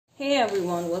Hey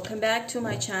everyone, welcome back to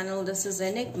my channel. This is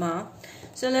Enigma.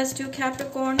 So let's do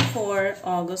Capricorn for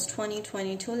August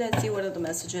 2022. Let's see what are the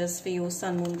messages for you,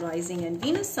 Sun, Moon, Rising and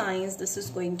Venus signs. This is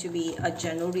going to be a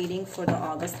general reading for the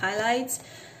August highlights.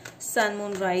 Sun,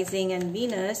 Moon, Rising and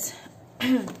Venus.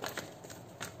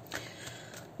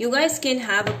 You guys can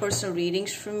have a personal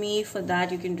readings from me. For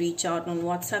that you can reach out on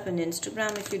WhatsApp and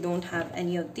Instagram. If you don't have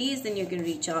any of these, then you can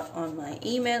reach out on my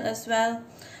email as well.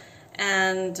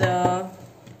 And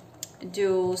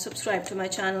do subscribe to my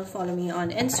channel, follow me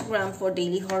on Instagram for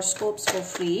daily horoscopes for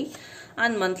free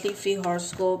and monthly free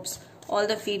horoscopes. All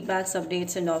the feedbacks,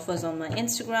 updates and offers on my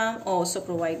Instagram. Also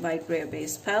provide white prayer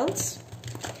based spells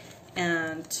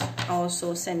and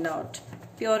also send out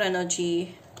pure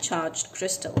energy charged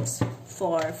crystals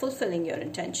for fulfilling your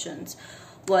intentions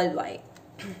worldwide.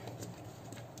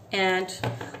 And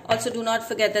also do not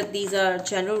forget that these are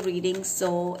general readings,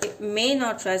 so it may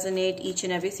not resonate, each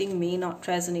and everything may not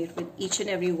resonate with each and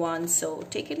every one, so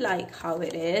take it like how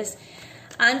it is.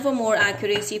 And for more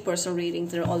accuracy, personal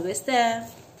readings are always there.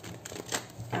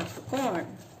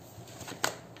 Capricorn.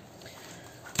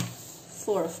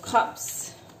 Four of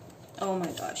Cups. Oh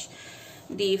my gosh.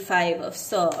 The Five of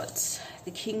Swords.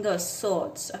 The King of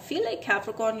Swords. I feel like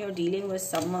Capricorn, you're dealing with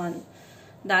someone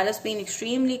that has been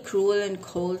extremely cruel and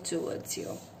cold towards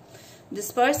you.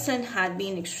 This person had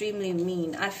been extremely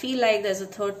mean. I feel like there's a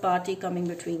third party coming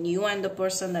between you and the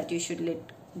person that you should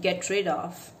get rid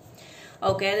of.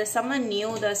 Okay, there's someone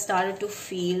new that started to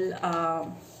feel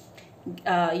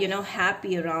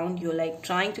happy around you, like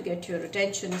trying to get your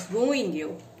attention, is wooing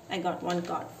you. I got one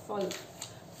card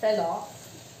fell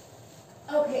off.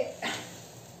 Okay.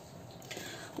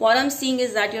 What I'm seeing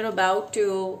is that you're about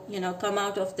to, come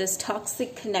out of this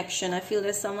toxic connection. I feel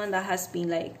there's someone that has been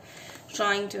like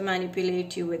trying to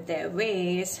manipulate you with their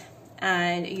ways,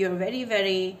 and you're very,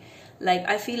 very,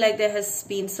 I feel like there has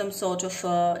been some sort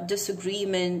of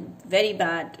disagreement, very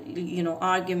bad,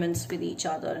 arguments with each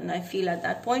other. And I feel at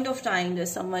that point of time,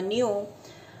 there's someone new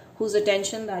whose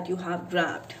attention that you have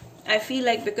grabbed. I feel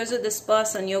like because of this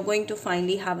person, you're going to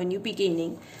finally have a new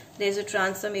beginning. There's a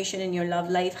transformation in your love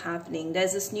life happening.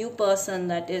 There's this new person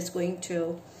that is going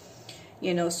to,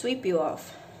 sweep you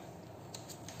off.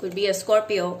 Could be a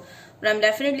Scorpio. But I'm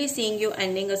definitely seeing you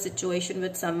ending a situation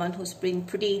with someone who's been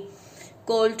pretty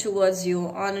cold towards you,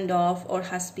 on and off, or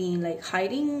has been like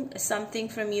hiding something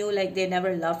from you, like they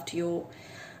never loved you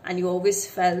and you always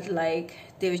felt like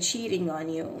they were cheating on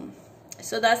you.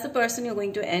 So that's the person you're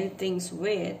going to end things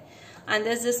with. And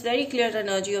there's this very clear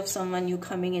energy of someone new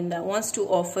coming in that wants to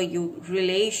offer you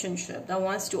relationship, that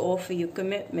wants to offer you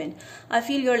commitment. I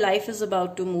feel your life is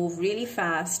about to move really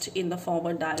fast in the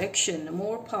forward direction, a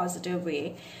more positive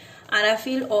way. And I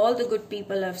feel all the good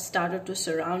people have started to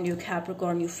surround you,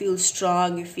 Capricorn. You feel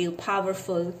strong, you feel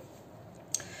powerful.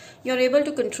 You're able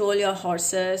to control your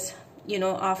horses,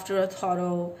 after a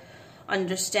thorough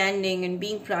understanding and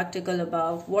being practical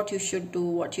about what you should do,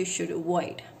 what you should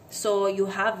avoid. So you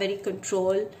have very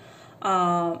control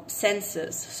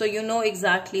senses. So you know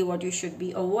exactly what you should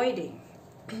be avoiding.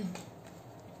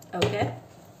 Okay.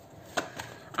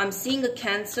 I'm seeing a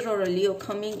Cancer or a Leo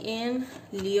coming in.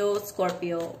 Leo,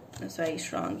 Scorpio is very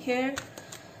strong here.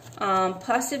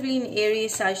 Possibly in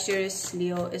Aries, Sagittarius,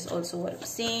 Leo is also what I'm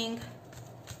seeing.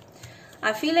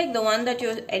 I feel like the one that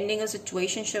you're ending a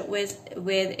situationship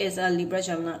with is a Libra,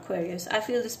 Gemini, Aquarius. I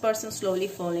feel this person slowly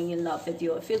falling in love with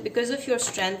you. I feel because of your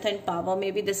strength and power,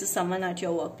 maybe this is someone at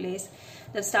your workplace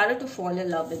that started to fall in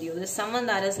love with you. There's someone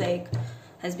that is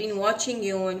has been watching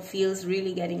you and feels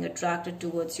really getting attracted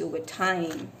towards you with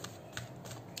time.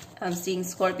 I'm seeing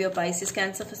Scorpio, Pisces,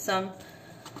 Cancer for some.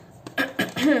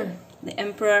 The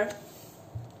Emperor,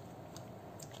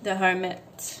 the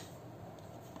Hermit,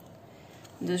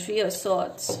 the Three of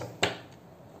Swords.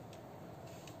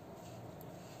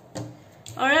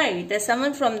 Alright, there's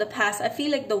someone from the past. I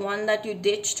feel like the one that you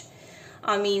ditched,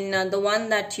 the one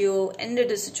that you ended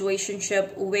a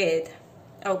situationship with,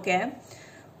 okay,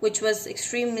 which was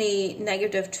extremely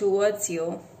negative towards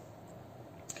you.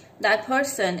 That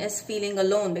person is feeling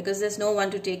alone because there's no one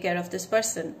to take care of this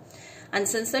person. And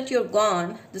since that you're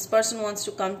gone, this person wants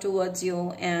to come towards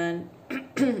you and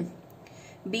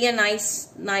be a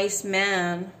nice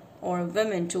man or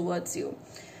woman towards you.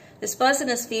 This person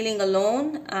is feeling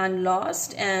alone and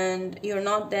lost, and you're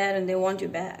not there and they want you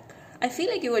back. I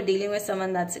feel like you are dealing with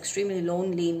someone that's extremely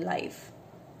lonely in life.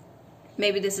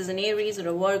 Maybe this is an Aries or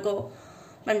a Virgo.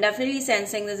 But I'm definitely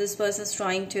sensing that this person is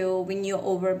trying to win you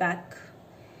over back.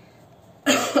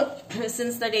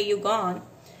 Since the day you're gone,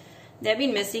 they've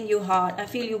been missing you hard. I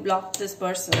feel you blocked this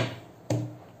person.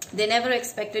 They never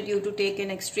expected you to take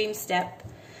an extreme step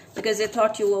because they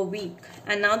thought you were weak.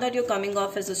 And now that you're coming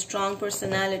off as a strong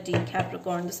personality,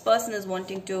 Capricorn, this person is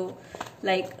wanting to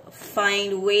like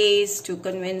find ways to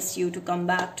convince you to come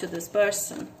back to this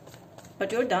person.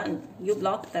 But you're done. You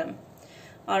blocked them.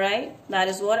 Alright? That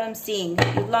is what I'm seeing.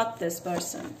 You blocked this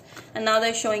person. And now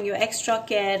they're showing you extra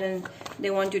care and they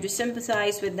want you to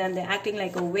sympathize with them. They're acting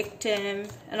like a victim.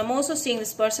 And I'm also seeing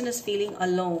this person is feeling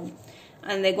alone.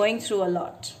 And they're going through a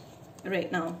lot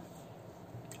right now.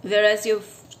 Whereas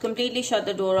you've completely shut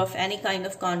the door of any kind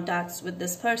of contacts with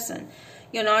this person.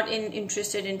 You're not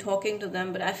interested in talking to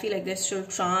them, but I feel like they're still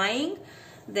trying.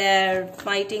 They're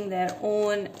fighting their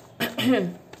own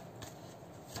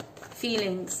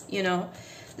feelings, you know.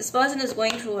 This person is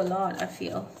going through a lot, I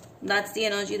feel. That's the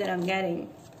energy that I'm getting.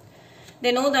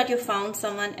 They know that you found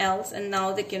someone else and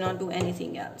now they cannot do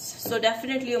anything else. So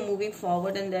definitely you're moving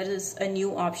forward and there is a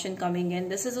new option coming in.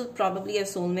 This is probably a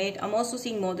soulmate. I'm also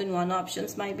seeing more than one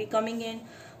options might be coming in.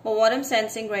 But what I'm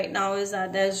sensing right now is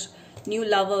that there's new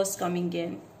lovers coming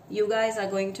in. You guys are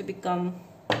going to become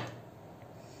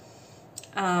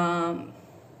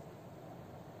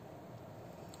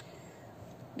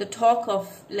the talk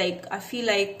of, like, I feel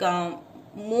like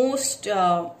most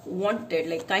wanted,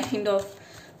 like kind of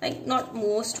like not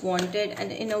most wanted,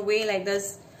 and in a way like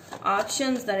there's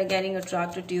options that are getting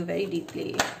attracted to you very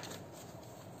deeply.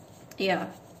 Yeah,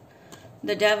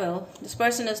 the devil. This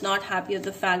person is not happy with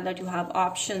the fact that you have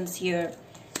options here.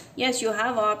 Yes, you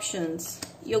have options.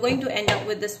 You're going to end up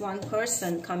with this one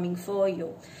person coming for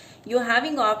you. You're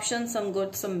having options, some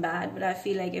good, some bad, but I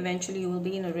feel like eventually you will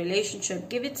be in a relationship.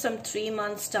 Give it some 3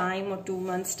 months time or 2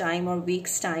 months time or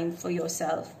weeks time for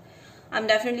yourself. I'm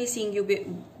definitely seeing you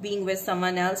being with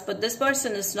someone else, but this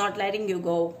person is not letting you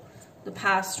go, the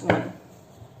past one.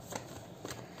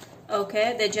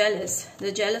 Okay, they're jealous.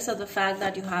 They're jealous of the fact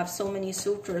that you have so many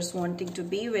suitors wanting to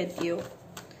be with you.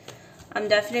 I'm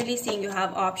definitely seeing you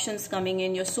have options coming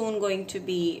in. You're soon going to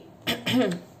be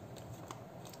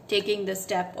taking the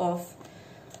step of,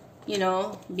 you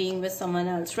know, being with someone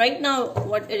else. Right now,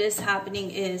 what it is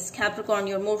happening is, Capricorn,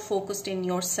 you're more focused in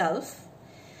yourself.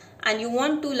 And you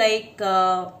want to like,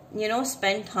 you know,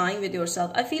 spend time with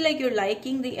yourself. I feel like you're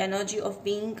liking the energy of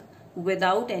being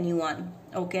without anyone,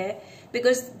 okay?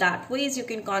 Because that ways you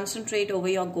can concentrate over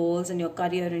your goals and your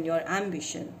career and your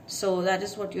ambition. So that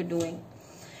is what you're doing.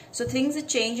 So things are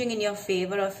changing in your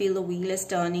favor. I feel the wheel is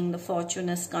turning, the fortune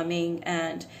is coming,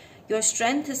 and your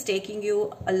strength is taking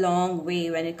you a long way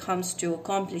when it comes to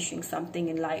accomplishing something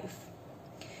in life.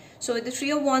 So with the Three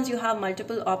of Wands, you have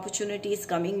multiple opportunities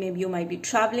coming. Maybe you might be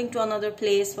traveling to another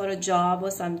place for a job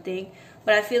or something.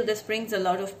 But I feel this brings a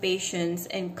lot of patience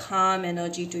and calm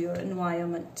energy to your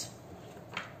environment.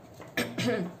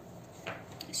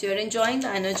 So you're enjoying the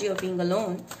energy of being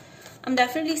alone. I'm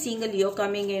definitely seeing a Leo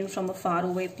coming in from a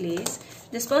faraway place.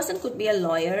 This person could be a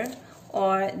lawyer,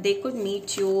 or they could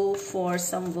meet you for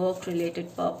some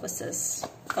work-related purposes.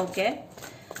 Okay?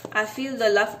 I feel the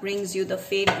luck brings you, the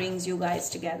fate brings you guys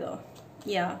together.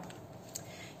 Yeah.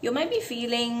 You might be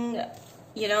feeling,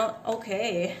 you know,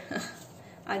 okay.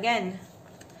 Again,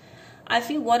 I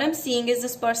feel what I'm seeing is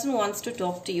this person wants to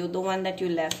talk to you, the one that you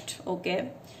left,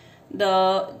 okay?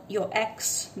 Your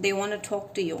ex, they want to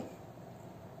talk to you.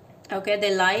 Okay,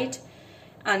 they lied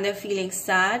and they're feeling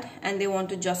sad and they want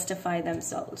to justify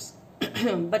themselves.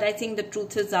 But I think the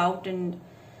truth is out and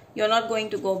you're not going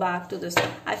to go back to this.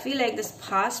 I feel like this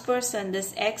past person,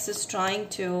 this ex is trying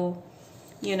to,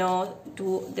 you know,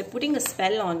 they're putting a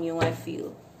spell on you, I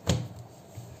feel.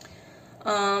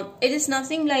 It is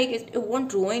nothing like, it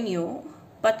won't ruin you,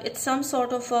 but it's some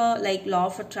sort of a like law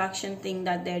of attraction thing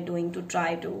that they're doing to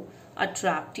try to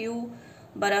attract you.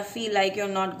 But I feel like you're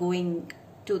not going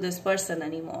to this person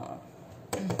anymore.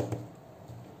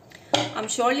 I'm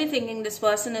surely thinking this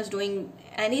person is doing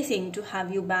anything to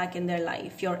have you back in their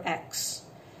life, your ex.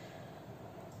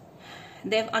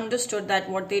 They've understood that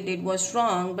what they did was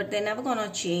wrong, but they're never gonna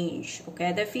change,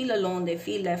 okay? They feel alone, they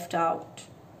feel left out,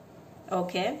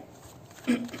 okay?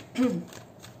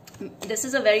 This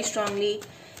is a very strongly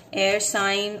air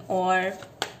sign or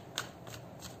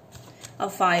a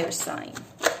fire sign.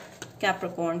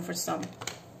 Capricorn for some.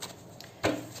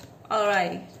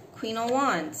 Alright, Queen of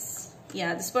Wands.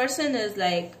 Yeah, this person is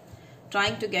like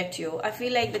trying to get you. I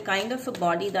feel like the kind of a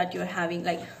body that you're having,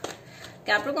 like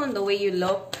Capricorn, the way you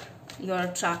look, your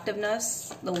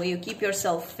attractiveness, the way you keep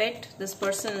yourself fit, this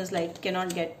person is like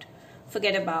cannot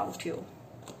forget about you.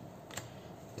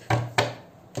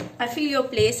 I feel your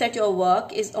place at your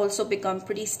work is also become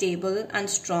pretty stable and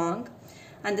strong,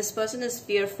 and this person is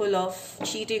fearful of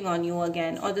cheating on you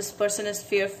again, or this person is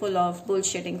fearful of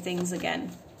bullshitting things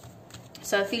again.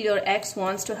 So I feel your ex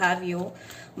wants to have you,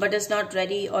 but is not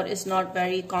ready or is not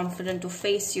very confident to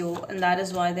face you, and that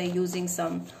is why they're using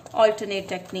some alternate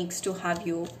techniques to have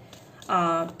you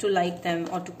to like them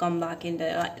or to come back in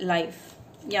their life.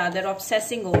 Yeah, they're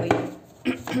obsessing over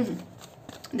you.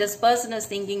 This person is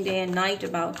thinking day and night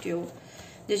about you.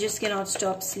 They just cannot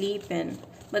stop sleeping.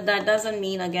 But that doesn't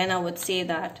mean, again, I would say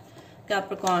that,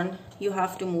 Capricorn, you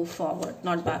have to move forward,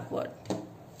 not backward.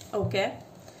 Okay?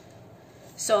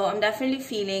 So I'm definitely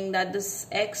feeling that this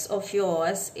ex of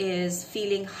yours is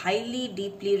feeling highly,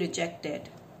 deeply rejected.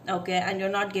 Okay? And you're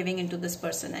not giving into this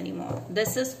person anymore.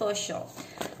 This is for sure.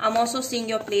 I'm also seeing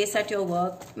your place at your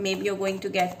work. Maybe you're going to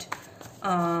get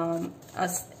a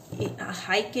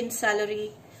hike in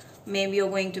salary. Maybe you're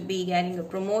going to be getting a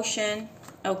promotion.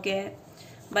 Okay?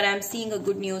 But I'm seeing a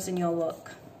good news in your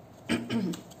work.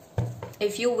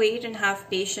 If you wait and have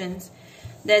patience,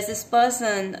 there's this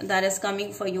person that is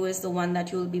coming for you is the one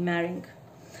that you will be marrying.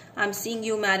 I'm seeing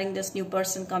you marrying this new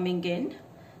person coming in.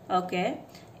 Okay?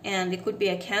 And it could be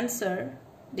a Cancer.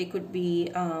 They could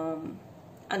be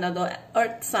another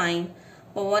earth sign.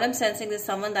 But what I'm sensing is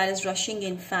someone that is rushing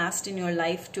in fast in your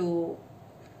life to,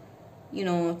 you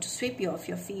know, to sweep you off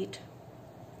your feet.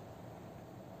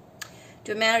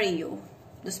 To marry you.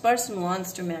 This person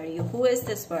wants to marry you. Who is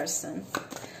this person?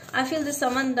 I feel there's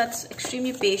someone that's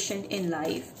extremely patient in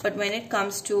life, but when it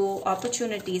comes to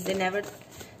opportunities, they never,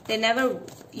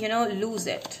 you know, lose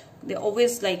it. They're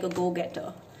always like a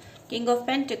go-getter. King of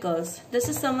Pentacles. This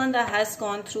is someone that has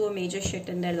gone through a major shit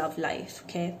in their love life,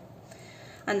 okay?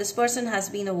 And this person has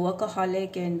been a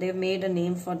workaholic and they've made a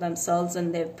name for themselves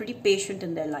and they're pretty patient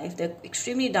in their life. They're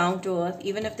extremely down to earth.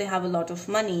 Even if they have a lot of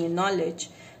money and knowledge,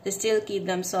 they still keep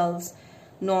themselves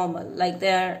normal. Like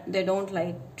they don't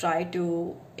like try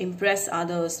to impress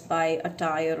others by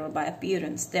attire or by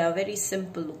appearance. They are a very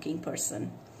simple looking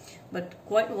person, but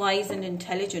quite wise and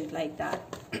intelligent like that.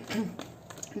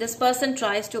 This person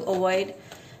tries to avoid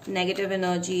negative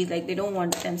energy, like they don't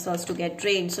want themselves to get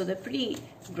drained, so they're pretty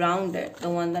grounded, the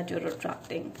one that you're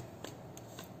attracting.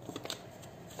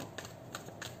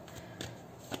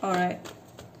 Alright,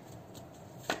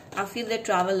 I feel they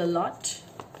travel a lot.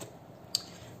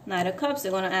 Knight of Cups,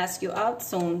 they're going to ask you out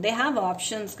soon. They have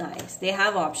options, guys. They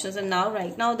have options, and now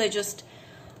right now they're just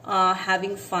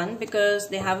having fun because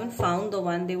they haven't found the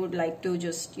one they would like to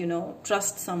just, you know,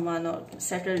 trust someone or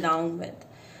settle down with.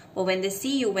 But when they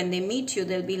see you, when they meet you,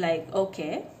 they'll be like,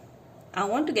 okay, I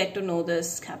want to get to know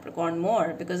this Capricorn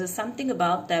more because there's something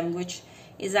about them which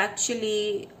is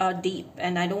actually deep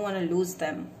and I don't want to lose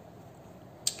them.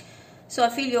 So I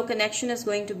feel your connection is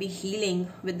going to be healing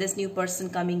with this new person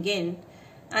coming in.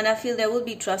 And I feel there will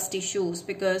be trust issues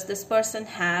because this person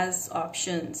has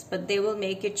options, but they will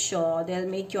make it sure, they'll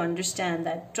make you understand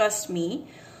that, trust me,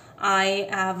 I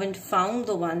haven't found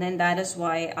the one and that is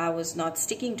why I was not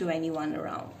sticking to anyone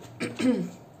around.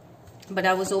 But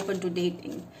I was open to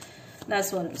dating.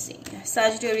 That's what I'm seeing.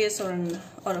 Sagittarius or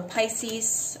a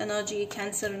Pisces energy,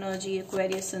 Cancer energy,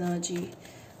 Aquarius energy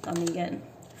coming in.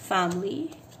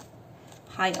 Family,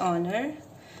 high honor.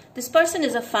 This person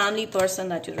is a family person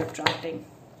that you're attracting.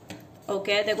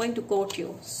 Okay, they're going to court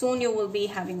you. Soon you will be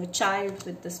having a child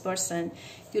with this person.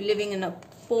 You're living in a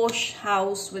posh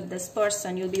house with this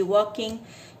person. You'll be working.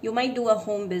 You might do a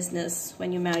home business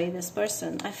when you marry this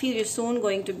person. I feel you're soon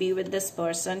going to be with this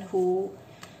person who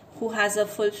has a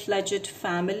full-fledged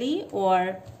family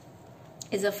or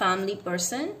is a family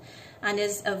person and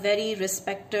is a very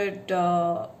respected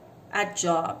at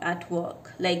job, at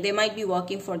work. Like they might be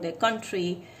working for their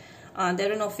country.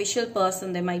 They're an official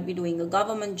person. They might be doing a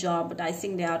government job, but I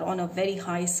think they are on a very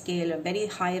high scale, a very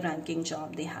high ranking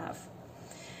job they have.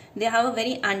 They have a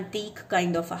very antique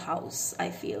kind of a house, I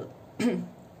feel.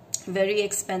 Very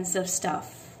expensive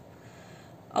stuff.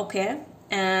 Okay.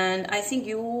 And I think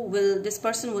this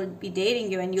person will be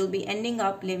dating you and you'll be ending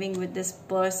up living with this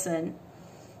person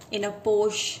in a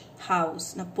posh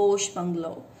house, in a posh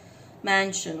bungalow,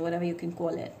 mansion, whatever you can call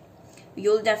it.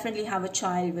 You'll definitely have a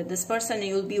child with this person and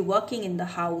you'll be working in the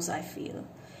house, I feel.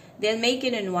 They'll make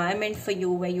an environment for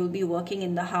you where you'll be working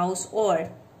in the house,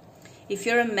 or if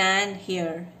you're a man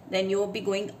here, then you'll be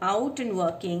going out and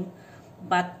working,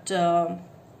 but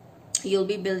you'll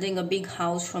be building a big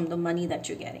house from the money that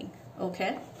you're getting.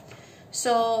 Okay?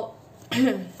 So,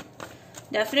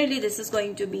 definitely this is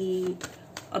going to be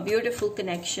a beautiful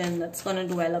connection that's going to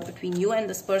develop between you and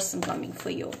this person coming for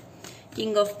you.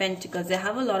 King of Pentacles, they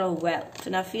have a lot of wealth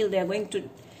and I feel they're going to,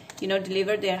 you know,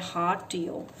 deliver their heart to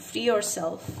you. Free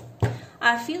yourself.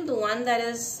 I feel the one that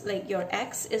is like your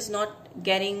ex is not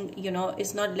getting,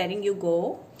 is not letting you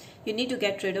go. You need to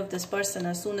get rid of this person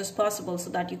as soon as possible so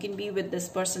that you can be with this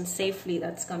person safely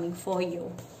that's coming for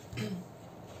you.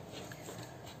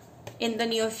 In the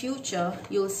near future,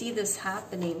 you'll see this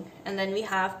happening, and then we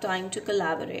have time to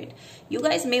collaborate. You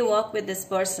guys may work with this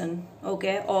person,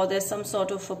 okay? Or there's some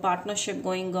sort of a partnership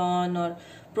going on, or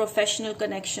professional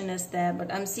connection is there,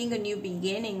 but I'm seeing a new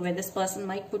beginning where this person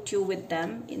might put you with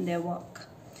them in their work.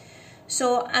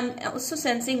 So I'm also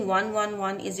sensing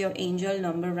 111 is your angel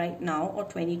number right now, or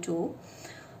 22,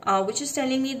 which is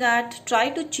telling me that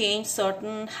try to change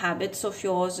certain habits of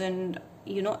yours and,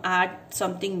 add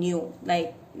something new.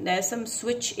 Like there's some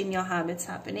switch in your habits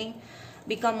happening.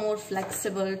 Become more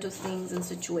flexible to things and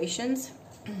situations.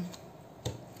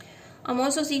 I'm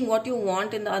also seeing what you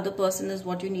want in the other person is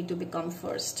what you need to become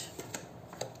first.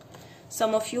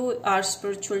 Some of you are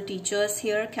spiritual teachers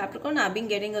here, Capricorn. I've been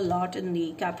getting a lot in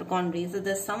the Capricorn rays.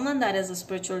 There's someone that is a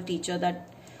spiritual teacher that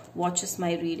watches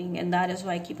my reading, and that is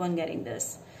why I keep on getting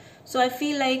this. So I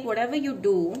feel like whatever you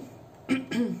do,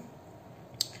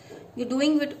 you're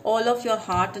doing with all of your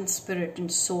heart and spirit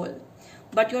and soul,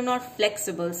 but you're not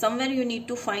flexible. Somewhere you need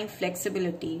to find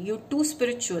flexibility. You're too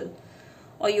spiritual,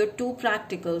 or you're too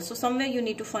practical. So somewhere you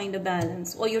need to find a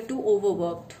balance, or you're too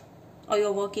overworked, or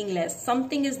you're working less.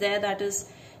 Something is there that is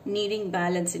needing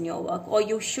balance in your work, or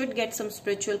you should get some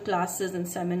spiritual classes and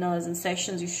seminars and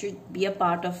sessions. You should be a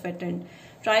part of it and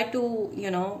try to,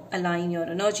 align your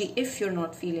energy if you're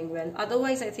not feeling well.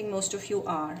 Otherwise, I think most of you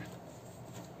are.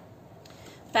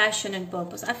 Passion and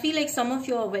purpose. I feel like some of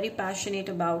you are very passionate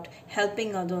about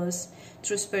helping others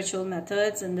through spiritual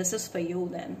methods, and this is for you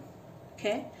then.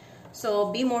 Okay?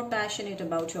 So be more passionate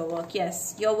about your work.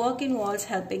 Yes, your work involves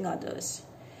helping others.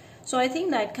 So I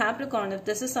think that Capricorn, if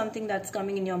this is something that's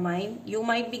coming in your mind, you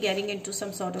might be getting into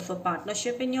some sort of a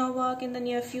partnership in your work in the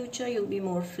near future. You'll be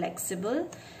more flexible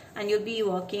and you'll be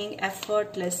working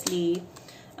effortlessly,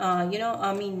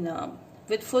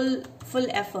 with full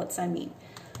efforts,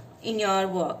 in your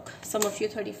work. Some of you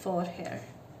 34 here.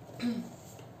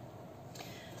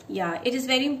 Yeah, it is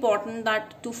very important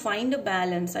that to find a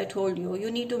balance, I told you,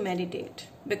 you need to meditate,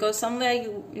 because somewhere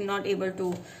you're not able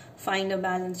to find a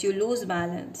balance, you lose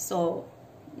balance. So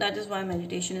that is why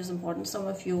meditation is important. Some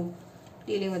of you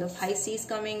dealing with a Pisces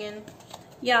coming in.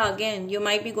 Yeah, again, you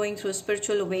might be going through a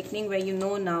spiritual awakening where you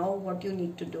know now what you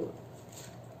need to do.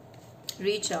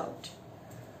 Reach out.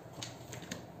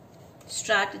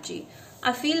 Strategy.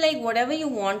 I feel like whatever you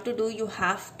want to do, you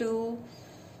have to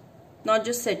not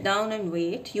just sit down and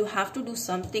wait. You have to do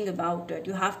something about it.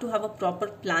 You have to have a proper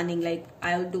planning, like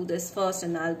I'll do this first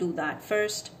and I'll do that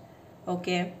first.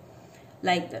 Okay,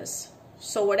 like this.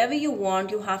 So whatever you want,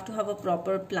 you have to have a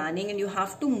proper planning and you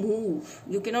have to move.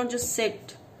 You cannot just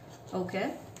sit.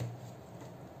 Okay,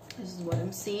 this is what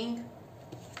I'm seeing.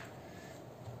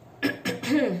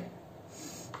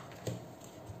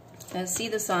 Let's see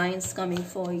the signs coming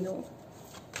for you.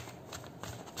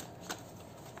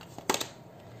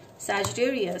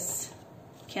 Sagittarius,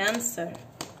 Cancer,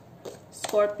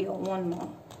 Scorpio, one more,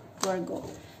 Virgo.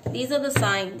 These are the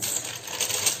signs.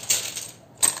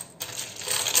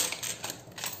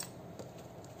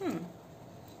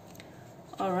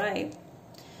 All right.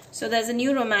 So there's a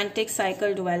new romantic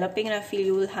cycle developing, and I feel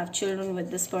you will have children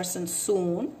with this person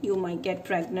soon. You might get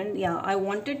pregnant. Yeah, I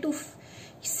wanted to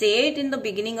say it in the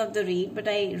beginning of the read, but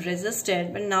I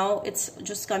resisted. But now it's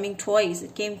just coming twice.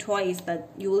 It came twice that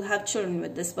you will have children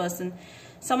with this person.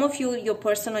 Some of you, your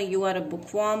person or you are a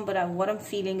bookworm, but what I'm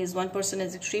feeling is one person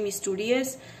is extremely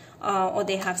studious, or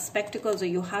they have spectacles, or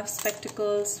you have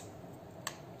spectacles.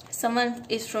 Someone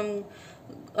is from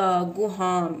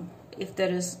Guam. If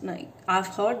there is, like, I've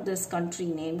heard this country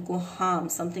name, Guam,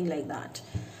 something like that.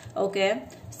 Okay,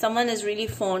 someone is really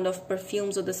fond of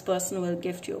perfumes, so this person will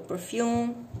gift you a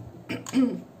perfume.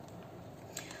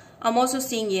 I'm also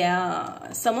seeing,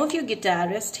 yeah, some of you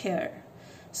guitarist here.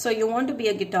 So you want to be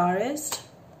a guitarist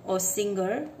or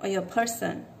singer, or your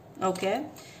person, okay?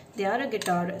 They are a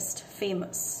guitarist,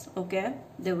 famous, okay?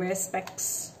 They wear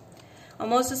specs.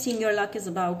 I'm also seeing your luck is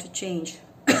about to change.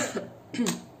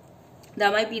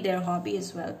 That might be their hobby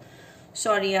as well.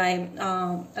 Sorry, I'm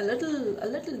a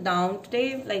little down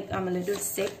today. Like, I'm a little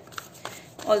sick.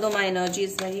 Although my energy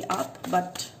is very up,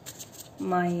 but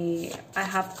I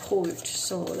have cold,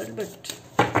 so a little bit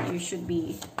you should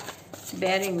be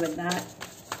bearing with that.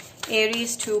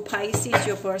 Aries to Pisces,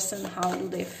 your person, how do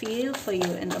they feel for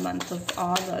you in the month of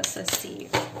August? Let's see.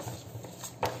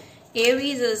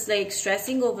 Aries is like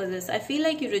stressing over this. I feel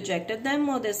like you rejected them,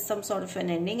 or there's some sort of an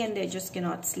ending and they just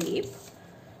cannot sleep.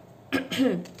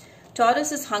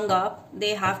 Taurus is hung up.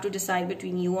 They have to decide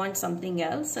between you and something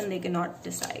else, and they cannot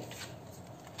decide.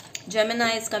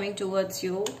 Gemini is coming towards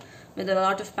you with a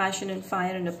lot of passion and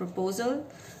fire and a proposal.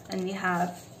 And we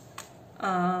have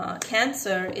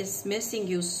Cancer is missing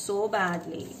you so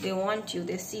badly. They want you.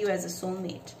 They see you as a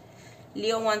soulmate.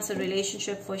 Leo wants a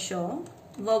relationship for sure.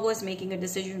 Virgo is making a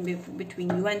decision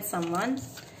between you and someone.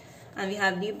 And we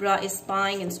have Libra is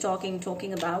spying and stalking,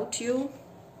 talking about you.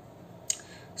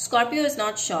 Scorpio is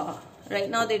not sure. Right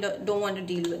now they don't want to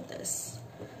deal with this.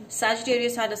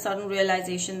 Sagittarius had a sudden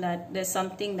realization that there's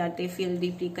something that they feel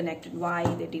deeply connected. Why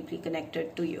they're deeply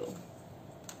connected to you.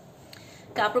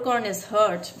 Capricorn is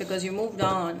hurt because you moved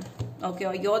on. Okay,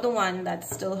 or you're the one that's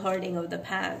still hurting of the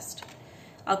past.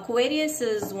 Aquarius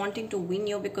is wanting to win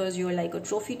you because you're like a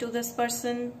trophy to this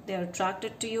person. They're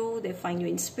attracted to you. They find you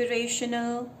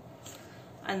inspirational.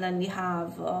 And then we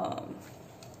have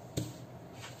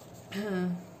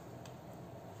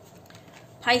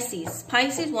Pisces.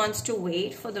 Pisces wants to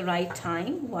wait for the right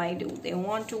time. Why do they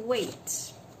want to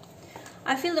wait?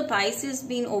 I feel the Pisces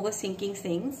been overthinking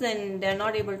things and they're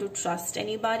not able to trust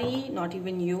anybody, not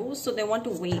even you. So they want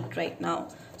to wait right now.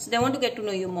 So they want to get to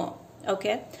know you more.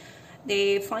 Okay.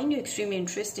 They find you extremely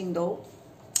interesting though.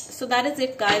 So that is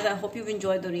it, guys. I hope you've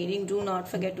enjoyed the reading. Do not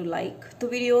forget to like the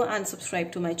video and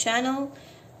subscribe to my channel.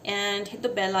 And hit the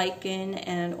bell icon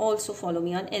and also follow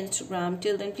me on Instagram.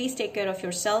 Till then, please take care of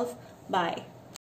yourself. Bye.